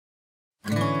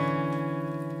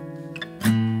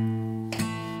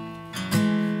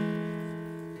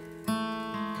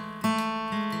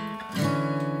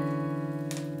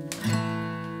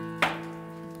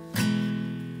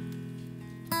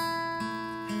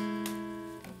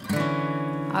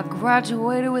I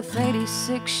graduated with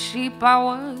 86 sheep, I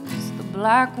was the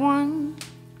black one.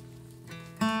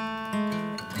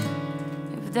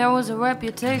 If there was a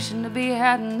reputation to be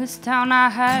had in this town, I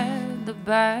had the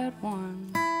bad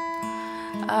one.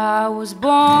 I was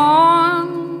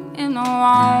born in the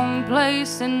wrong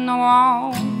place in the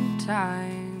wrong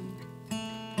time,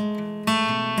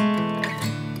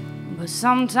 but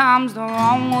sometimes the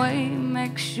wrong way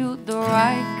makes you the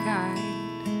right kind.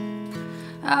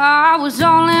 I was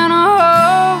all in a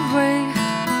hurry,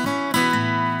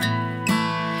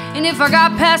 and if I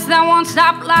got past that one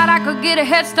stoplight, I could get a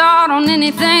head start on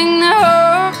anything that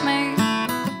hurt me.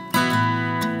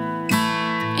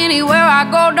 Anywhere I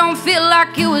go, don't feel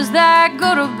like it was that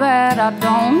good or bad. I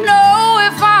don't know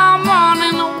if I'm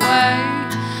running away,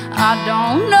 I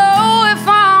don't know if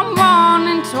I'm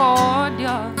running toward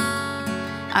you.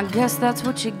 I guess that's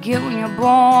what you get when you're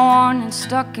born and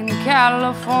stuck in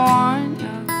California.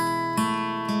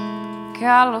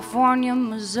 California,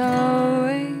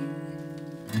 Missouri.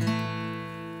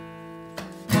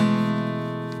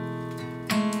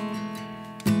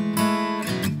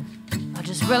 I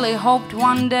just really hoped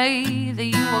one day that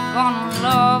you were gonna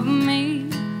love me.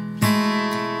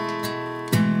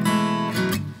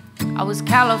 I was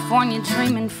California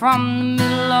dreaming from the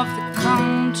middle of the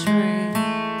country.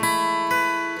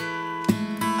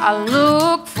 I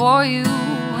look for you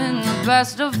in the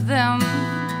best of them,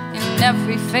 in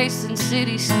every face and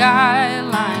city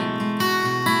skyline.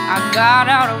 I got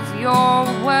out of your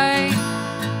way,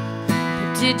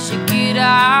 but did you get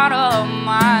out of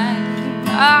mine?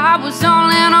 I was all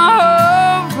in a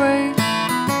hurry,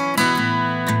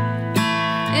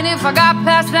 and if I got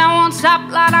past that one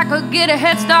stoplight, I could get a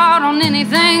head start on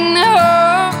anything that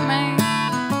hurt me.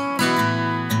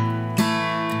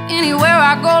 Anywhere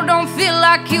I go, don't feel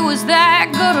like it was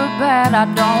that good or bad. I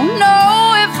don't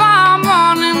know if I'm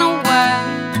running away,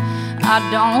 I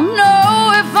don't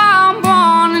know if I'm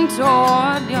running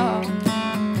toward you.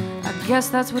 I guess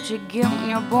that's what you get when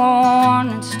you're born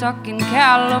and stuck in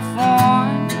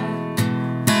California.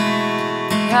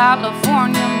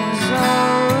 California,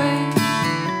 Missouri.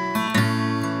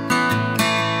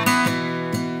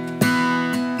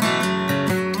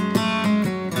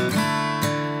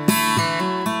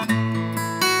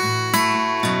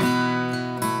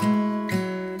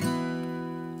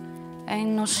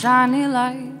 Ain't no shiny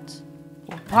lights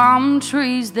or palm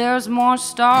trees. There's more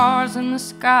stars in the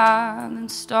sky than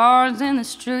stars in the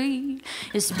street.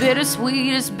 It's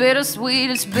bittersweet, it's bittersweet,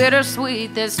 it's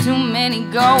bittersweet. There's too many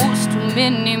ghosts, too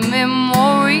many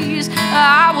memories.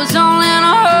 I was all in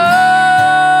a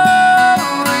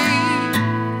hurry,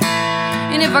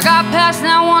 and if I got past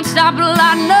that one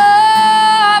stoplight,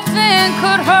 nothing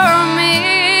could hurt me.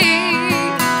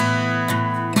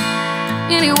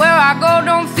 Anywhere I go,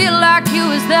 don't feel like you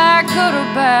was that good or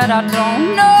bad. I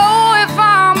don't know if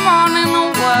I'm running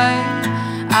away,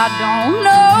 I don't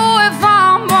know if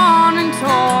I'm running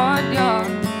toward you.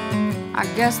 I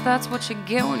guess that's what you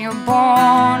get when you're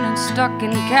born and stuck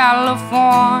in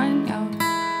California.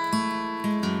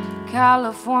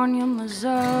 California,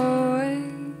 Missouri.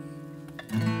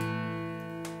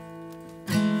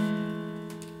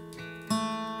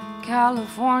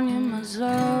 California,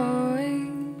 Missouri.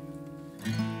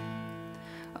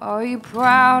 Are you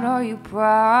proud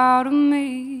of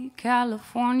me?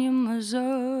 California,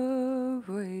 Missouri.